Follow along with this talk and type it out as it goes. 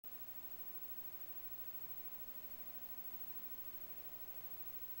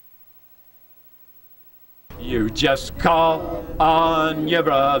you just call on your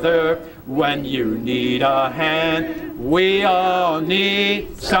brother when you need a hand. We all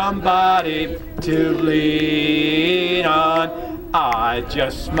need somebody to lean on. I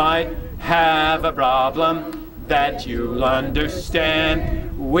just might have a problem that you'll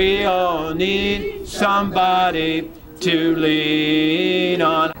understand. We all need somebody to lean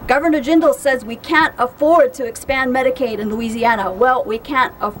on. Governor Jindal says we can't afford to expand Medicaid in Louisiana. Well, we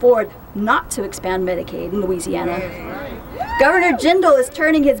can't afford not to expand Medicaid in Louisiana. Governor Jindal is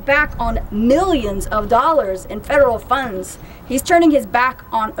turning his back on millions of dollars in federal funds. He's turning his back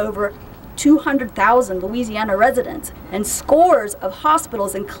on over 200,000 Louisiana residents and scores of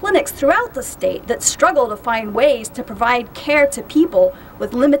hospitals and clinics throughout the state that struggle to find ways to provide care to people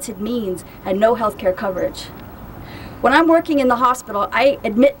with limited means and no health care coverage. When I'm working in the hospital, I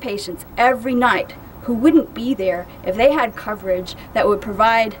admit patients every night who wouldn't be there if they had coverage that would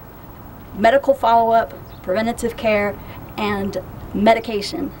provide medical follow-up, preventative care, and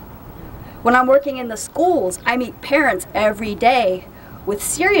medication. When I'm working in the schools, I meet parents every day with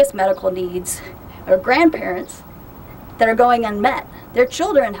serious medical needs, or grandparents that are going unmet. Their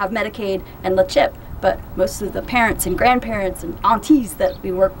children have Medicaid and La CHIP, but most of the parents and grandparents and aunties that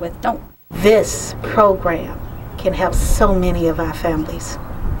we work with don't. This program can help so many of our families.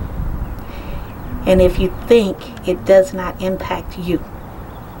 And if you think it does not impact you,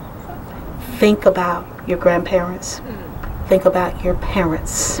 think about your grandparents, think about your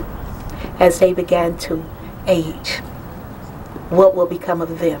parents as they began to age. What will become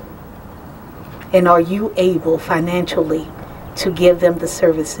of them? And are you able financially to give them the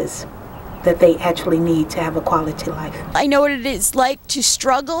services that they actually need to have a quality life? I know what it is like to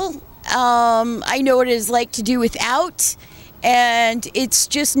struggle. I know what it is like to do without, and it's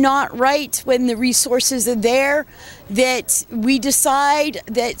just not right when the resources are there that we decide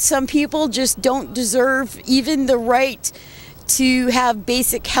that some people just don't deserve even the right to have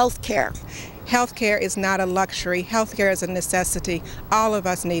basic health care. Healthcare is not a luxury. Healthcare is a necessity. All of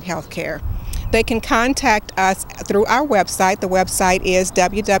us need healthcare. They can contact us through our website. The website is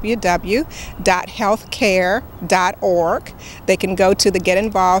www.healthcare.org. They can go to the Get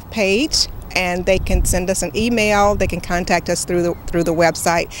Involved page and they can send us an email. They can contact us through the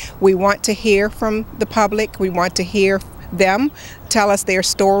website. We want to hear from the public. We want to hear them tell us their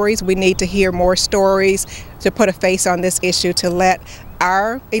stories. We need to hear more stories to put a face on this issue, to let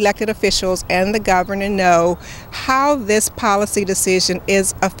our elected officials and the governor know how this policy decision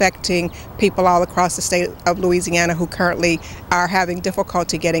is affecting people all across the state of Louisiana who currently are having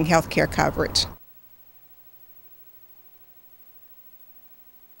difficulty getting health care coverage.